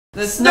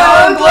The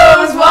snow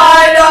glows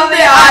wide on the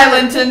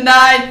island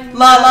tonight.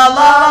 La la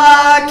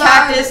la la.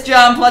 Cactus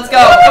jump. Let's go.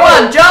 Come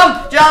on,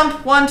 jump,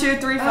 jump. 1, 2,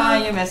 3,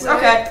 5. You missed.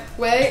 Okay.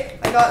 Wait.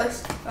 I got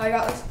this. I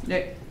got this.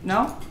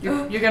 No.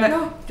 You're gonna.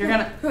 No. You're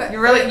gonna. You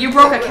really. You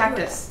broke a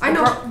cactus. I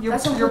know.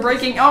 You're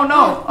breaking. Oh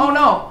no. Oh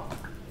no.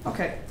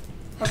 Okay.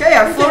 Okay.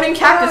 Our floating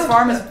cactus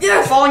farm is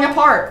falling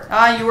apart.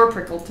 Ah, you were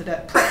prickled to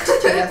death.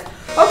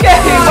 Okay.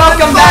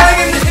 Welcome back.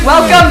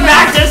 Welcome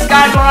back to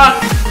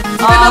SkyBlock. It's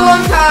been a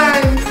long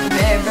time.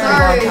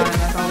 Very long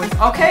time, as always.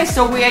 Okay,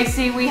 so I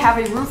see we have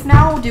a roof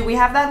now. Did we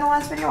have that in the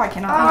last video? I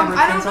cannot remember.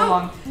 It's been so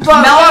long.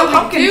 But Mellow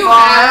what we do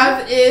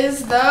have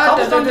is the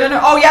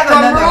oh yeah, the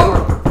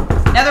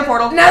nether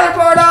portal. Nether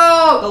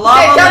portal. The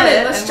lava Camden,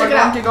 lit, let's and check we're it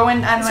going out. to go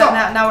in, and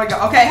now we go.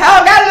 Okay,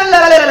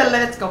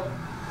 let's go.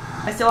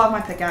 I still have my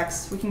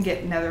pickaxe. We can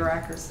get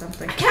netherrack or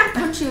something. I can't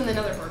punch you in the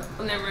nether portal.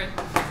 Oh, never mind.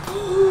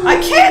 I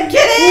can't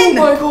get in.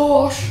 Oh my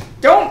gosh.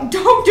 Don't do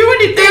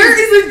anything.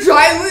 There is a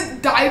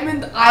giant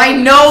diamond island. I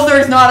know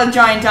there's not a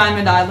giant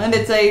diamond island.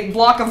 It's a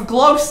block of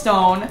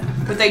glowstone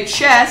with a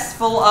chest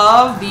full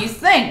of these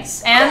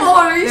things. And come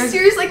on, are you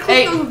serious? I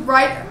clicked those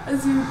right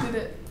as you did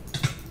it.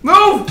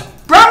 Move!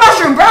 Brown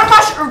mushroom!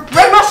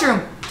 Red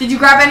mushroom! Did you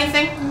grab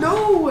anything?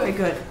 No. Okay,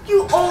 good.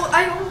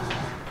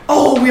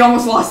 Oh, we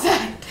almost lost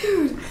that.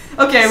 dude.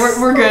 Okay,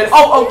 we're good.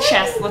 Oh,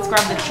 chest. Let's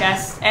grab the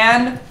chest.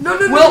 And No.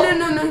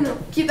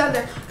 Keep that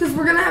there, because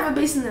we're gonna have a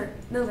base in there.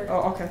 Nether.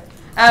 Oh, okay.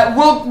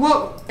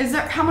 Is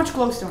there how much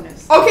glowstone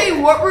is?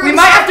 Okay, what we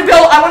might have to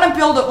build. I want to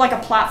build like a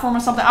platform or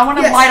something. I want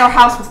to light our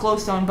house with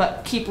glowstone,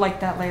 but keep like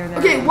that layer there.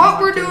 Okay, what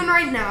we're doing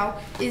right now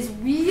is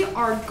we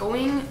are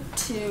going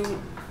to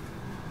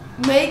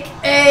make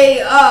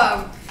a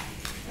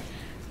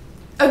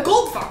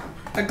gold farm.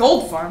 A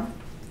gold farm?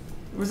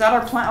 Was that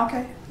our plan?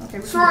 Okay.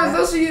 So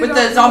those of you with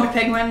the zombie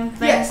penguin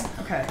thing? Yes.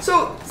 Okay.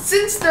 So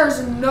since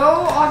there's no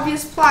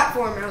obvious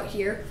platform out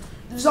here,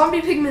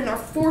 zombie pigmen are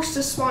forced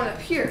to spawn up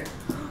here.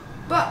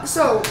 But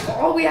so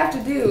all we have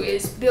to do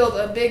is build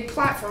a big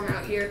platform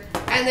out here,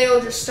 and they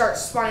will just start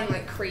spawning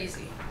like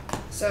crazy.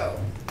 So.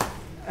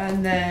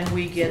 And then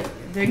we get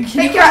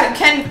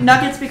can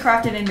nuggets be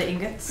crafted into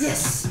ingots?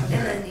 Yes. And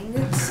then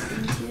ingots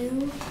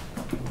into.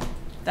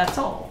 That's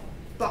all.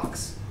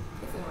 Blocks.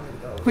 If we want to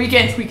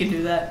go. We can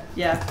do that.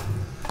 Yeah.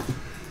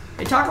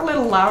 Hey, talk a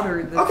little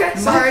louder. Okay, the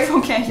sorry.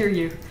 microphone can't hear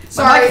you.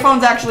 Sorry. My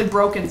microphone's actually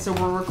broken, so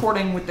we're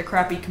recording with the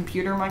crappy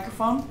computer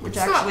microphone, which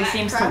actually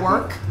seems to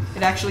work.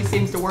 It actually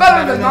seems to work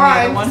better than the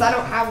other one. I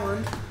don't have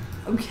one.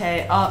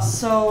 Okay,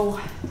 so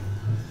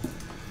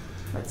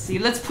let's see.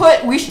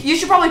 You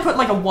should probably put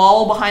like a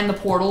wall behind the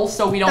portal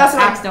so we don't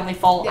accidentally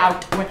fall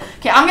out.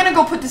 Okay, I'm gonna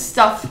go put this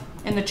stuff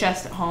in the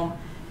chest at home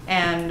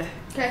and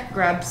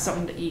grab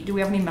something to eat. Do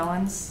we have any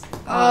melons?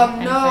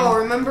 No.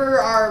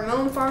 Remember, our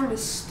melon farm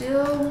is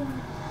still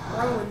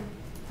growing.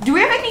 Do we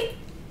have any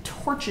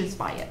torches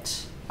by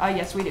it?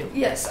 Yes, we do.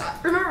 Yes,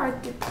 remember I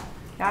did.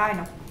 Yeah, I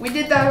know. We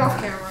did that off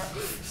camera.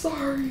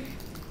 Sorry.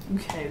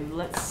 Okay,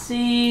 let's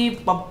see.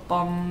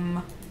 Don't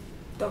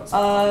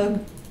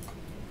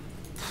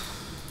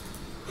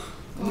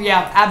we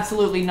have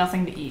absolutely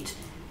nothing to eat.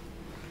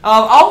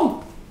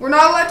 We're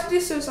not allowed to do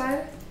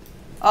suicide.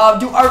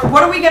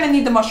 What are we gonna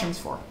need the mushrooms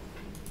for?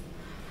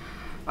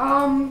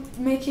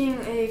 Making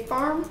a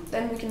farm,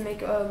 then we can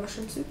make a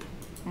mushroom soup.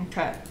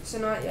 Okay. So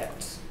not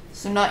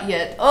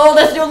yet. Oh,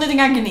 that's the only thing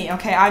I can eat.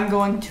 Okay, I'm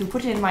going to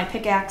put in my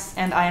pickaxe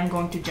and I am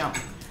going to jump.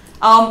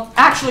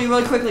 Actually,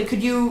 really quickly,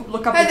 could you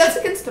look up? Hey, that's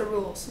against the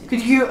rules.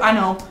 I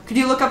know. Could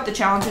you look up the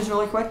challenges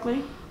really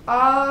quickly?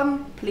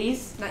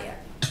 Please. Not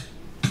yet.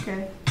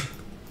 Okay.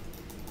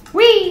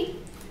 Whee!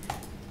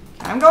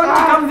 I'm going to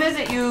come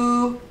visit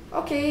you.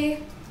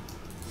 Okay.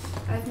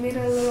 I've made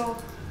a little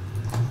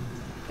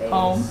base.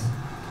 Home.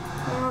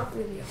 Not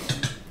really a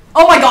home.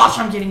 Oh my gosh,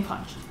 I'm getting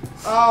punched.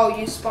 Oh,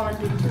 you spawned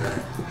into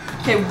that.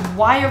 Okay,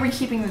 why are we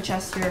keeping the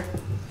chest here,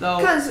 though?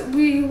 Because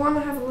we want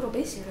to have a little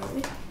base here, don't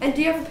we? And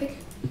do you have a pick?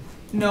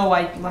 No,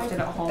 I left it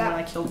at home and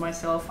I killed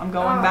myself. I'm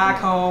going back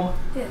home.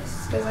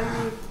 Yes, because I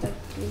made like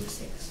 3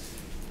 mistakes.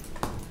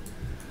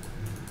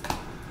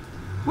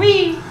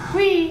 Wee!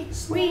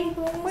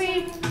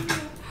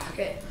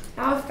 Okay,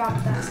 now I've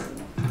got that.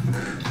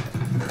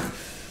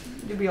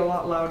 You'd be a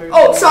lot louder.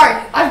 Oh, sorry.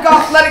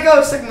 Let it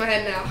go. Stuck in my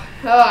head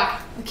now.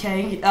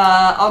 Okay.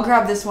 I'll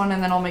grab this one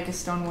and then I'll make a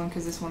stone one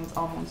because this one's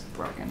almost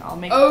broken. I'll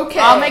make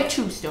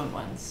 2 stone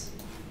ones.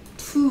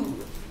 2.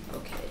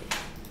 Okay.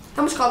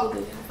 How much cobble do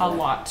you have? A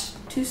lot.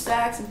 2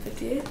 stacks and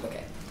 58.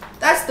 Okay.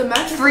 That's the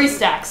magic. 3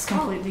 stacks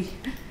completely.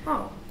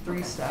 Oh.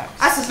 3 stacks.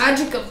 That's the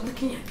magic of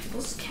looking at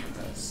people's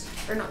cameras.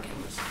 Or not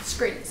cameras.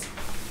 Screens.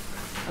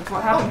 That's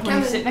what happens when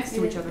you sit next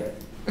to each other.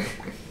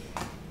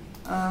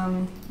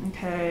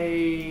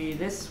 Okay,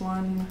 this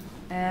one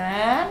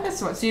and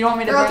this one. So you don't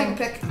want me to bring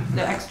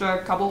the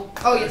extra cobble?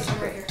 Oh yes, I'm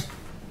right here.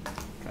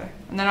 Okay,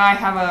 and then I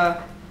have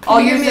a.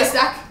 Can you give me a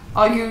stack?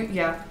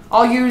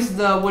 I'll use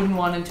the wooden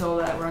one until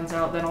that runs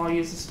out. Then I'll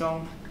use the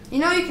stone. You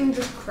know you can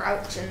just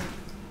crouch and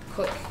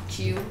click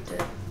Q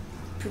to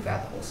poop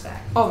out the whole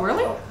stack. Oh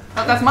really? Oh,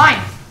 that's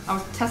mine. I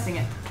was testing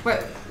it. Wait,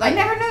 I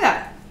never knew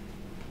that.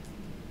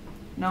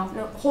 No.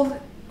 No, hold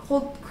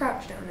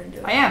crouch down and do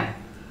it. I am.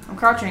 I'm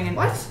crouching and.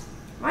 What?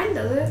 Mine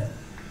does it.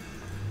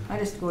 I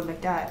just go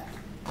like that.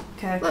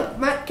 Okay.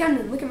 Look,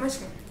 Camden, look at my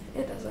screen.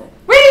 It does it.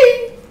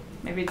 Whee!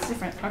 Maybe it's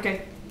different.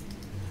 Okay.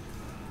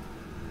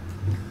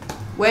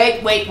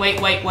 Wait. What?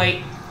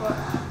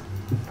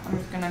 I'm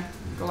just gonna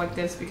go like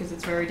this because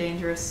it's very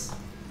dangerous.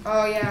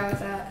 Oh yeah, with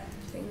that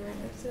thing right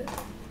next to it.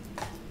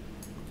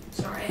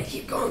 Sorry, I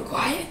keep going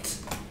quiet.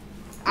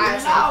 I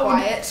say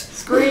quiet.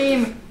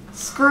 Scream!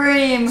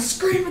 Scream!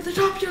 Scream at the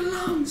top of your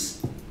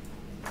lungs.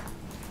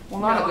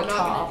 Well, not No, at the I'm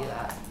top. not gonna do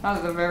that. Not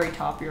at the very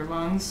top of your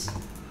lungs.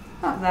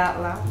 Not that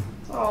loud.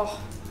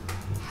 Oh,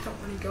 I don't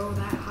want to go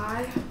that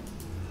high.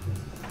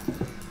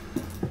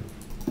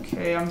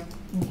 Okay,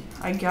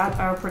 I got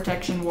our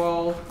protection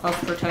wall of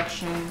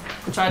protection,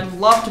 which I'd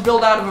love to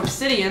build out of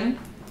obsidian.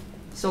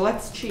 So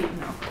let's cheat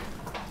now.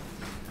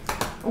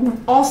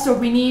 Also,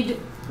 we need,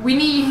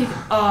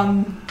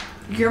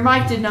 your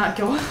mic did not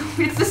go,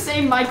 it's the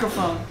same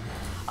microphone.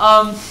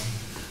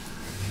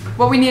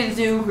 What we need to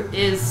do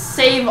is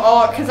save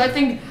all, because I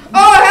think...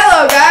 Oh,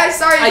 hello guys,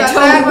 sorry about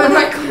that, my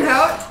mic went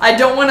out. I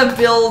don't want to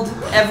build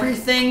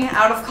everything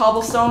out of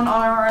cobblestone on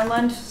our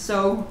island,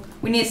 so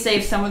we need to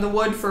save some of the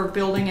wood for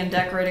building and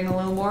decorating a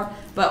little more.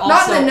 But also...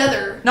 Not in the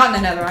Nether. Not in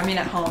the Nether, I mean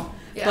at home.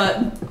 Yeah.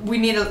 But we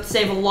need to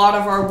save a lot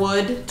of our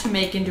wood to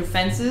make into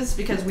fences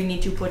because we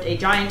need to put a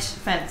giant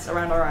fence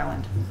around our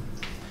island.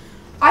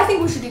 I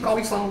think we should do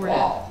cobblestone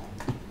wall.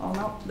 Oh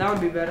no, that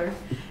would be better.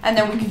 And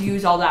then we could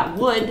use all that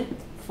wood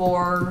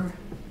for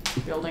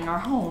building our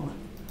home.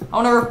 I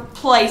want to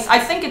replace, I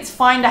think it's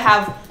fine to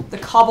have the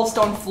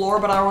cobblestone floor,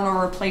 but I want to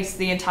replace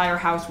the entire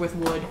house with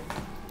wood.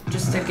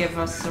 Just to give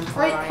us some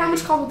variety. Right, how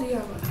much cobble do you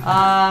have left?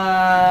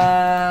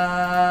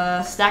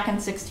 Stacking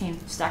 16.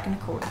 Stacking a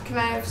quarter. Can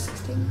I have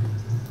 16?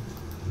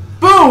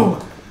 Boom!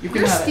 You can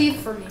You're have Steve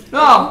for me.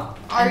 No!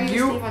 Are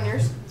you Steve on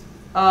yours?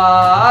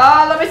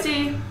 Let me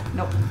see.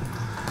 Nope.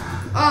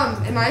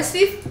 Am I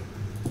Steve?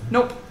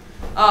 Nope.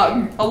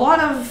 A lot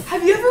of...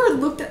 Have you ever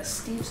looked at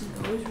Steve's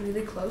nose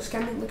really close?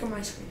 Can I look at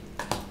my screen?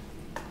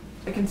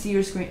 I can see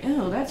your screen.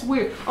 Ew, that's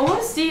weird. A lot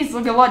of Steve's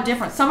look a lot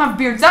different. Some have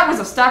beards. That was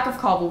a stack of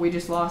cobble we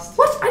just lost.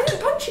 What? I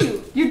didn't punch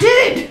you. You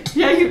did!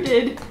 Yeah, you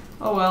did.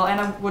 Oh well, and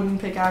a wooden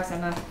pickaxe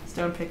and a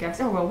stone pickaxe.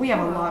 Oh well, we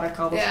have a lot of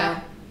cobblestone.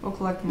 Yeah. We'll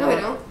collect more. No,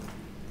 we don't.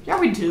 Yeah,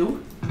 we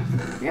do.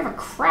 We have a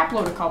crap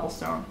load of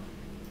cobblestone.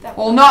 That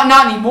Well,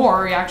 not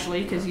anymore,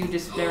 actually, because you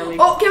just barely...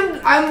 Oh,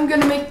 I'm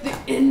gonna make the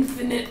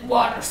infinite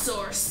water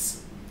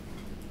source.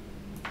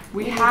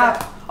 We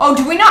have... Oh,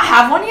 do we not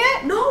have one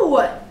yet?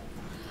 No.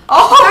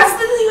 Oh, That's the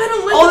thing I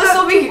don't like. Oh,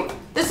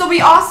 this will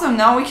be awesome.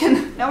 Now we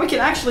can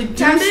actually do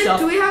Camden, stuff.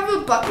 do we have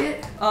a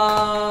bucket?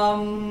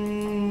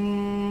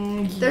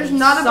 There's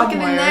not a bucket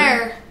in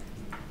there.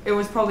 It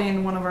was probably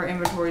in one of our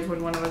inventories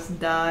when one of us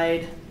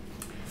died.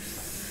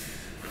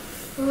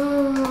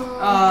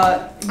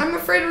 I'm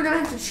afraid we're gonna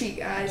have to cheat,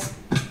 guys.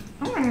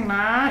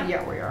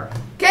 Yeah, we are.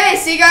 Okay,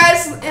 see you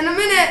guys in a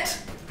minute.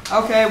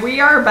 Okay, we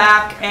are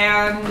back,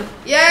 and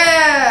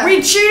yeah,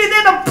 we cheated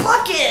in a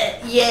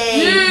bucket.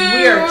 Yay! Yeah,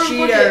 we are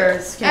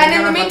cheaters. And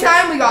in the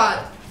meantime, we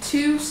got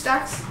 2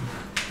 stacks.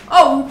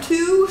 Oh,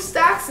 2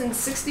 stacks and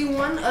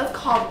 61 of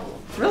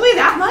cobble. Really,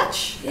 that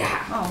much?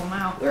 Yeah. Oh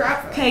wow. We're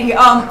up. Okay,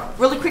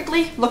 really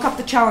quickly, look up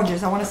the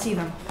challenges. I want to see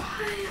them.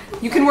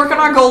 You can work on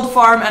our gold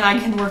farm, and I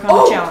can work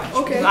on the challenge.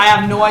 Okay. I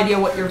have no idea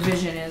what your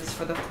vision is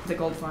for the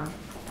gold farm.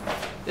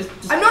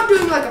 I'm not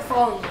doing like a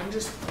falling one,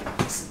 just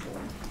simple.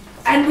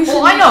 And we should.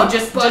 Well, I know,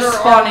 just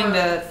spawning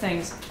armor. the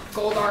things.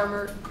 Gold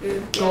armor,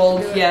 dude.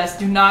 Gold, yes.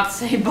 Do not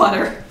say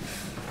butter.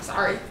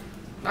 Sorry,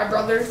 my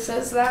brother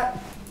says that.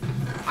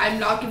 I'm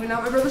not giving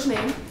out my brother's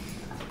name.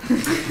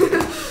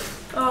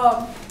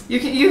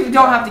 You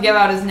don't have to give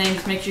out his name.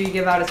 Just make sure you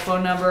give out his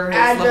phone number, his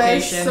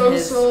address, location,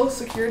 social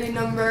security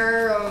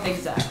number.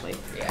 Exactly.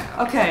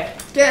 Yeah. Okay.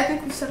 Okay, I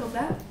think we settled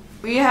that.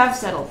 We have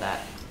settled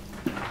that.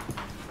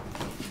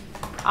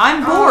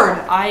 I'm bored.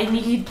 I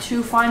need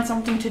to find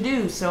something to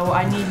do, so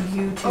I need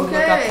you to look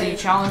up the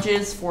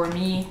challenges for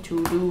me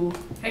to do.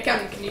 Hey,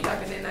 Camden, can you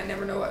type it in? I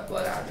never know what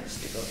address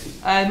to go to.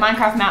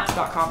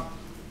 Minecraftmaps.com.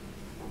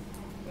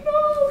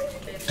 No, you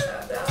did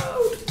not.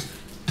 No.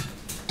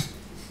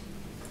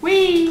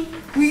 We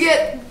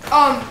get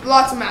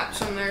lots of maps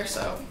from there,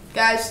 so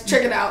guys,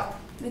 check it out.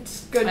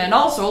 It's good. And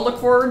also look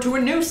forward to a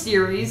new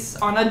series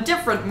on a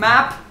different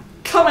map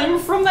coming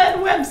from that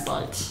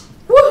website.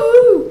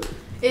 Woohoo!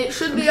 It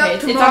should be up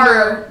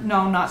tomorrow.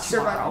 No, not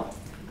tomorrow.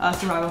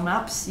 Survival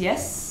maps,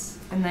 yes.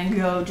 And then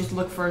just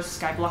look for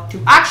SkyBlock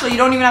 2. Actually, you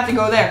don't even have to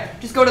go there.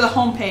 Just go to the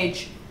home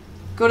page.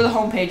 Go to the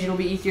home page. It'll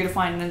be easier to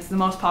find, and it's the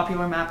most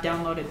popular map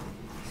downloaded.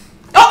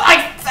 Oh,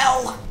 I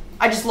fell!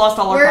 I just lost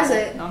all our Where cobble.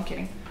 is it? No, I'm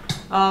kidding.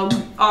 On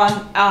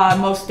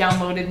most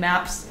downloaded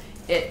maps,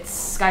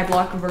 it's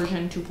SkyBlock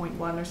version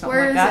 2.1 or something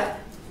like that.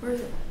 Where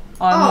is it?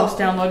 On most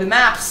downloaded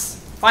maps.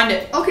 Find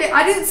it. Okay,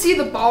 I didn't see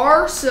the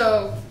bar,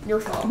 so your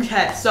fault.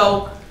 Okay,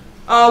 so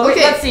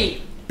let's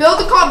see. Build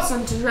a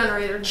cobblestone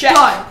generator. Check.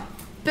 Done.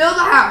 Build a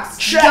house.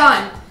 Check.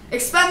 Done.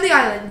 Expand the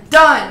island.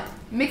 Done.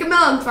 Make a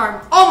melon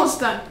farm. Almost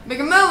done. Make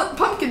a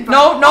pumpkin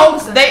No,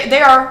 farm.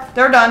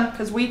 they're done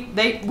because we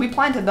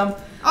planted them.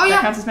 Oh yeah.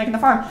 That counts as making the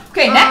farm.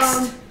 Okay,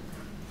 next.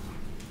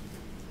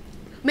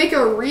 Make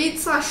a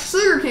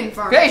reed/sugarcane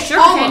farm. Okay,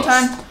 sugarcane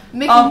time.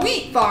 Make a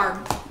wheat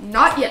farm.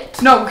 Not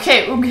yet. No,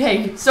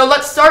 okay. So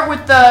let's start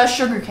with the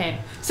sugarcane.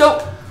 So,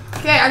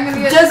 okay, I'm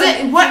gonna get.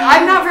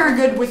 I'm not very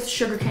good with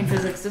sugarcane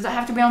physics. Does it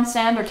have to be on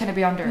sand or can it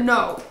be on dirt?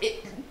 No.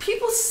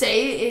 People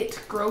say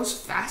it grows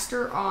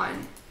faster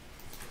on.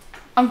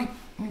 I'm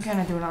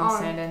gonna do it on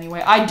sand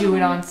anyway. I do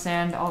it on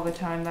sand all the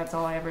time. That's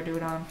all I ever do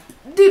it on.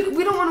 Dude,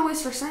 we don't want to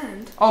waste our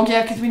sand. Oh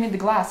yeah, because we need the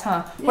glass,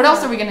 huh? Yeah. What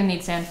else are we gonna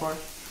need sand for?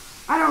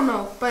 I don't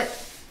know, but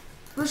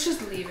let's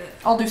just leave it.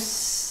 I'll do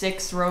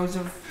 6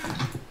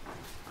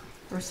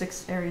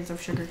 areas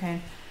of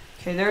sugarcane.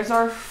 Okay, there's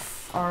our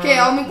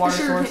I'll make water the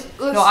sugar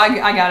source. No,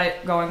 I got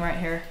it going right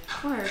here.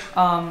 Where?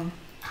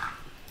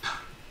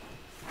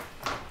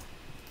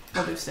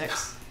 We'll do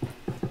 6.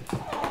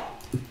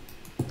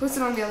 Put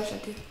it on the other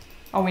side too.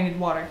 Oh, we need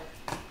water.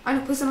 I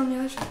know, put it on the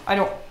other side.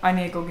 I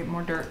need to go get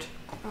more dirt.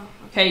 Oh,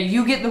 okay,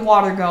 you get the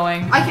water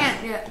going. I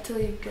can't yet until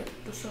you get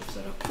the stuff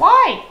set up.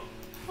 Why?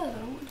 I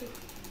don't want to.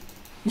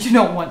 You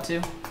don't want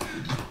to.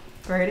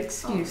 Great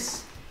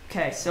excuse.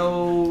 Okay,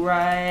 so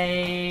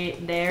right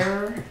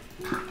there.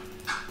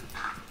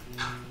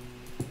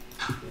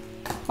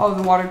 Oh,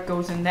 the water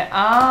goes in there.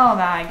 Oh,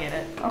 now I get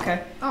it.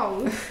 Okay.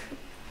 Oh.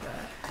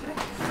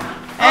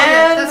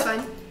 And that's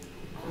fine.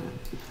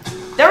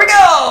 There we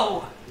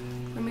go.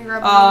 Let me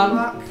grab a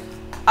block.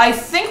 I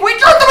think we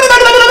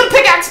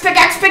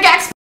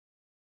pickaxe.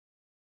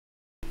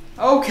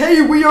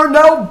 Okay, we are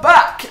now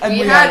back, and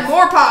we had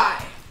more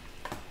pie.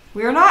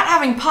 We are not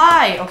having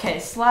pie. Okay,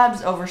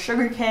 slabs over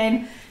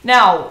sugarcane.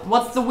 Now,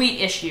 what's the wheat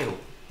issue?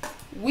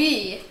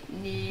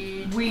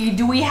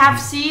 Do we have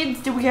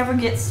seeds? Did we ever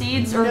get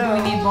seeds, or do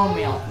we need bone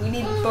meal? We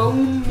need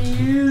bone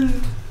meal.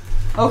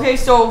 Okay,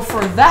 so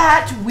for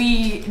that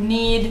we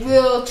need.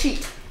 We'll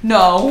cheat.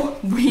 No,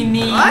 we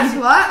need.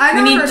 What?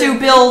 We need to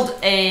build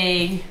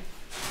a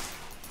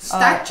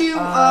statue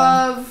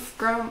of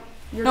ground.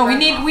 No, we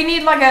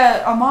need like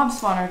a mob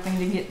spawner thing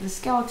to get the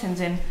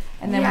skeletons in,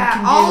 and then we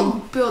can I'll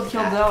build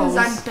kill that because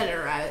I'm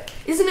better at it.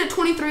 Isn't it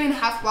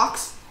 23.5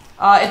 blocks?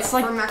 It's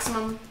like for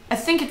maximum. I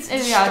think it's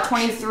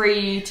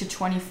 23 to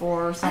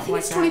 24 or something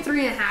like that. I think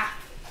it's 23.5.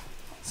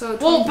 So.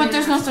 Well, but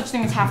there's no such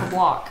thing as half a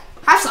block.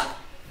 Half slab.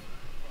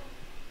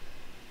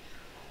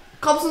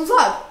 Cobblestone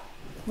slab.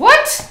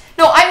 What?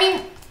 No, I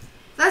mean.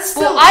 That's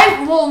still.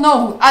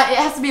 No. It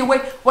has to be a way.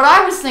 What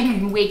I was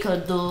thinking we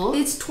could do.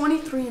 It's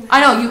 23.5. I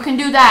know you can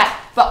do that,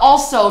 but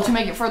also to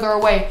make it further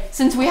away,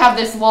 since we have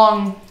this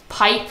long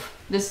pipe,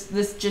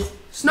 this just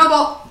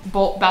snowball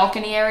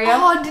balcony area.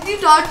 Oh, did you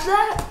dodge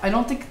that? I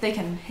don't think they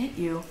can hit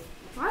you.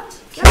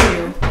 What? Kill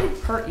you.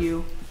 Hurt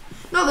you.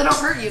 No, they don't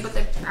hurt you, but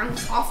they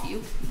bounce off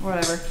you.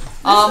 Whatever.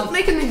 This is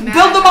making me mad.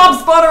 Build the mob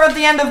spawner at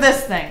the end of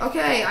this thing.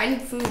 Okay, I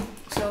need food,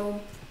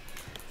 so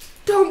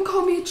don't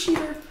call me a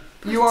cheater.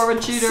 You are a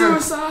cheater.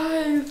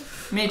 Suicide.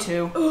 Me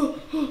too. Punch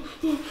you.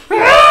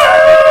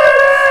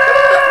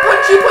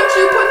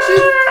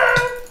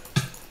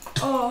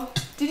 Oh,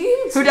 did you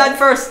even Who died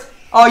first?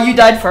 Oh, you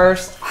died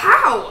first.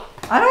 How?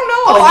 I don't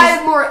know. Oh, I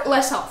had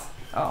less health.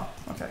 Oh,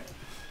 okay.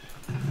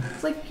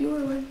 It's like you were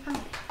like that.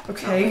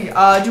 Okay,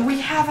 do we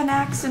have an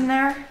axe in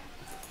there?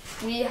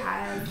 We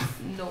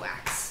have no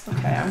axe.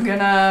 Okay,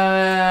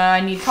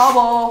 I need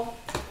cobble.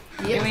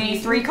 Yep. Give me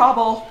 3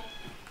 cobble.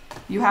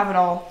 You have it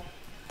all.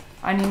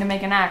 I need to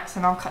make an axe,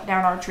 and I'll cut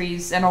down our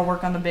trees, and I'll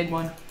work on the big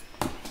one.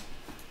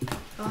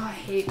 Oh, I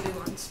hate big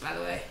ones, by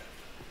the way.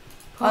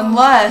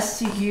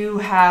 Unless you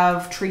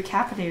have Tree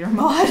Capitator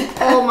mod.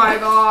 Oh my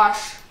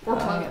gosh. Or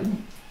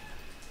plugin.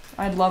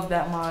 I'd love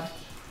that mod.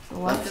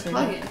 Love the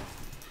plugin.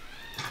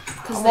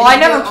 Well, I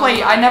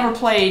never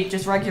played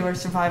just regular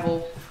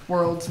survival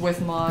worlds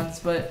with mods,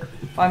 but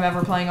if I'm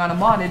ever playing on a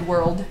modded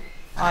world,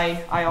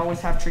 I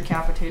always have Tree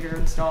Capitator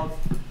installed.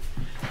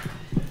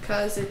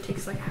 Because it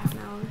takes like half an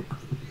hour.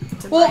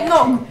 Well,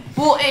 no.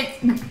 Well,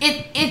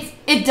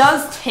 it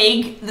does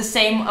take the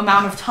same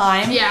amount of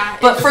time. Yeah.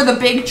 But for the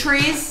big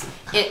trees,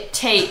 it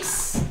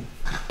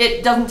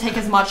doesn't take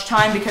as much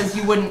time because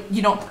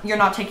you're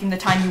not taking the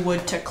time you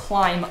would to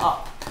climb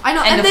up. I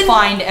know. And to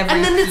find every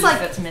and then piece it's like,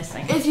 that's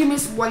missing. If you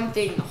miss one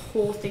thing, the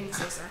whole thing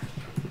stays there.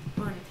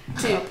 1,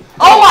 2.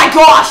 Oh my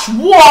gosh!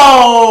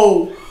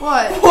 Whoa!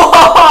 What?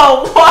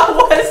 Whoa! What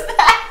was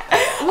that?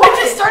 What? I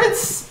just started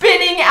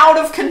spinning out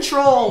of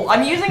control.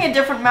 I'm using a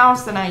different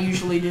mouse than I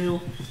usually do,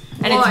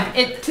 and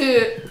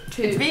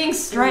it's being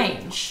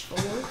strange. 4,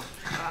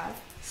 5,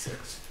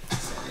 6,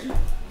 7,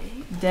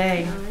 8.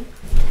 Dang. 9,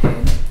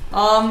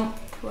 10,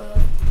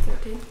 12,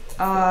 13.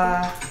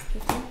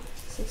 15,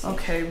 16.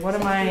 Okay, what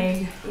am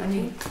I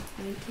need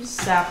 19,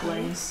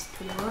 saplings.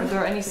 21, Are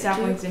there any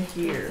saplings in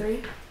here?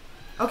 23.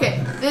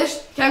 Okay,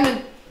 this,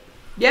 Camden.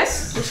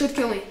 Yes? This should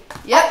kill me.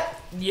 Yep.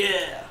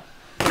 Yeah.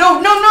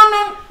 No.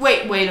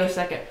 Wait a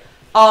second.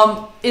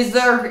 Is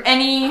there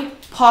any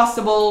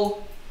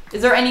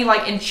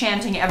like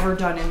enchanting ever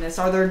done in this?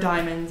 Are there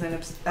diamonds and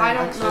I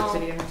don't know.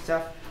 obsidian and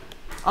stuff?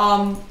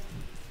 I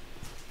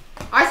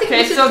think.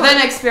 Okay, so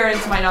then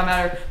experience might not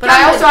matter. But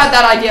I also had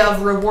that idea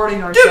of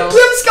rewarding ourselves. Dude,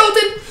 we have a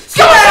skeleton.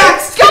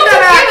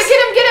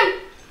 Get him.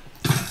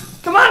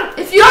 Come on.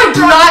 If you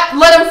do not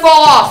let him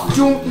fall off.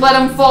 Don't let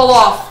him fall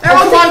off.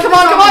 Oh, come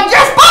on.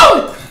 Yes,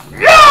 boom!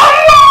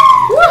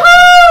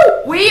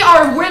 Woohoo! We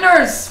are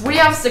winners. We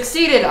have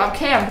succeeded.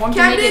 Okay, I'm going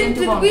to make it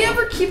into did we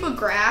ever keep a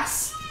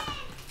grass?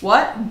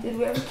 What? Did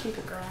we ever keep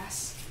a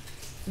grass?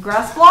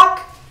 Grass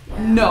block?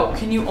 Yeah. No.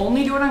 Can you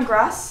only do it on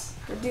grass?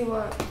 Or do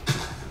what?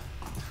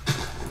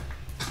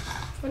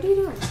 What are you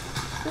doing?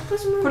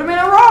 Put them in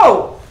a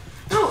row.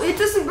 No, it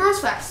doesn't grow as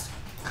fast.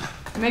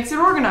 It makes it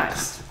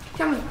organized.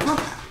 Come on.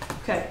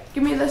 Okay.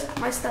 Give me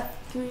my stuff.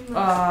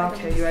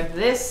 Okay, you had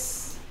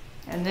this,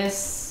 and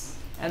this,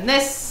 and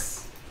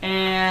this,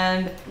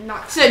 and...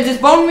 So does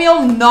bone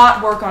meal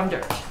not work on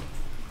dirt?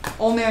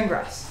 Only on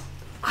grass?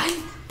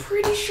 I'm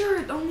pretty sure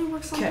it only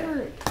works on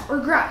dirt. Or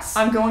grass.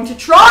 I'm going to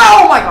try!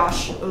 Oh my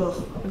gosh!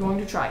 Ugh, I'm going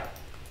to try.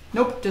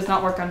 Nope, does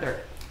not work on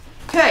dirt.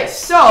 Okay,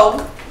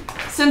 so,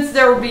 since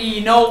there would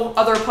be no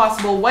other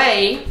possible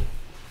way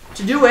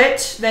to do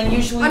it, then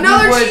usually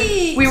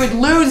we would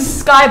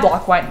lose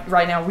SkyBlock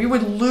right now. We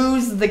would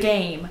lose the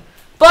game.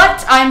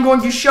 But I'm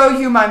going to show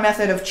you my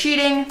method of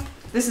cheating.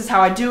 This is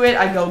how I do it.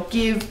 I go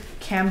give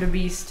Camden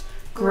Beast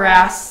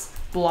grass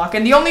block.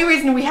 And the only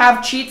reason we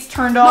have cheats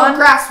turned on... No,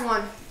 grass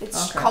one.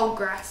 It's called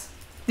grass.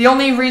 The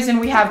only reason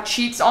we have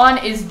cheats on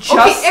is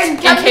just in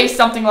case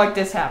something like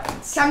this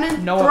happens.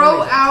 Camden,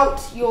 throw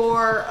out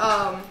your...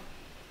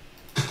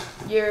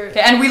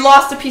 Okay, and we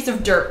lost a piece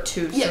of dirt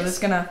too, so it's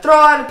gonna... Throw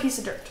out a piece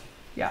of dirt.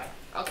 Yeah.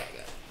 Okay,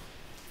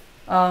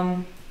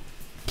 good.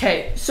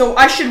 Okay, so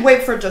I should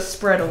wait for it to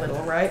spread a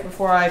little, right?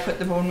 Before I put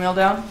the bone meal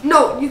down?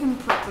 No, you can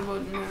put the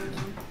bone meal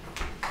down.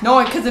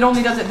 No, because it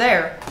only does it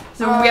there.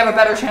 So we have a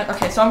better chance.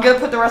 Okay, so I'm gonna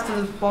put the rest of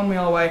the bone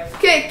meal away.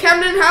 Okay,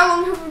 Camden, how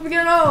long have we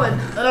been going?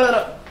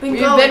 We've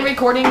been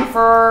recording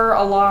for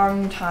a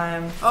long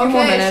time. A few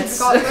more minutes.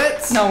 Should we call it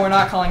quits? No, we're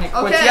not calling it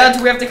quits yet.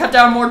 We have to cut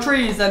down more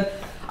trees, and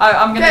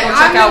I'm gonna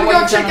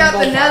go check out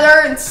the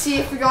Nether and see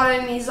if we got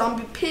any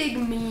zombie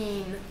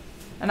pigmen.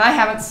 And I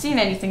haven't seen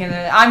anything in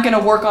it. I'm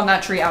gonna work on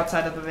that tree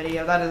outside of the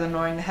video. That is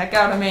annoying the heck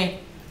out of me.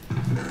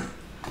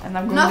 And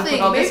I'm going to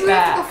put all this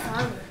back.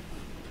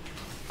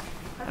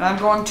 And I'm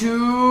going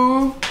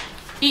to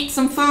eat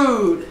some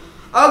food.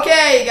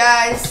 Okay,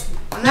 guys.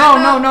 No.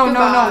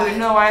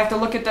 I have to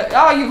look at the...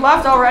 Oh, you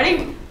left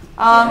already?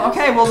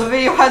 Okay, well, the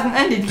video hasn't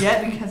ended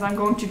yet because I'm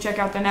going to check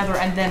out the Nether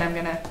and then I'm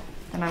gonna...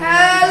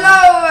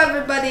 Hello,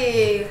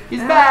 everybody.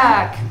 He's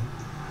back.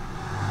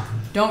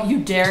 Don't you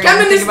dare.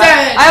 Camden is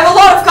dead. I have a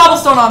lot of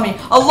cobblestone on me.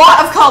 A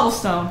lot of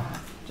cobblestone.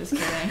 Just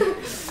kidding.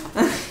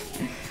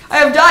 I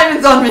have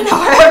diamonds on me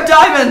now. I have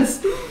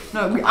diamonds.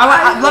 No,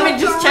 let me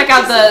just check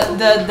out the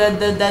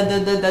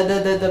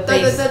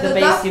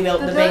base you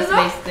built. The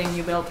base thing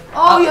you built.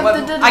 Oh,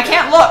 I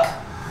can't look.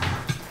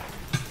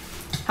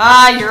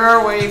 Hi,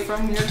 you're away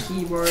from your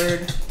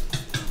keyboard.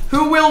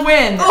 Who will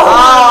win? Oh,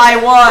 I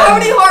won. How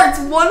many hearts?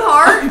 One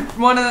heart?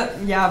 One of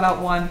the, yeah, about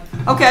one.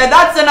 Okay,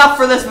 that's enough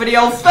for this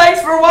video.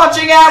 Thanks for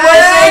watching, and we'll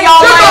see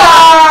y'all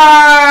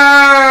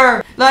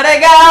later. Let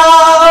it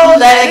go.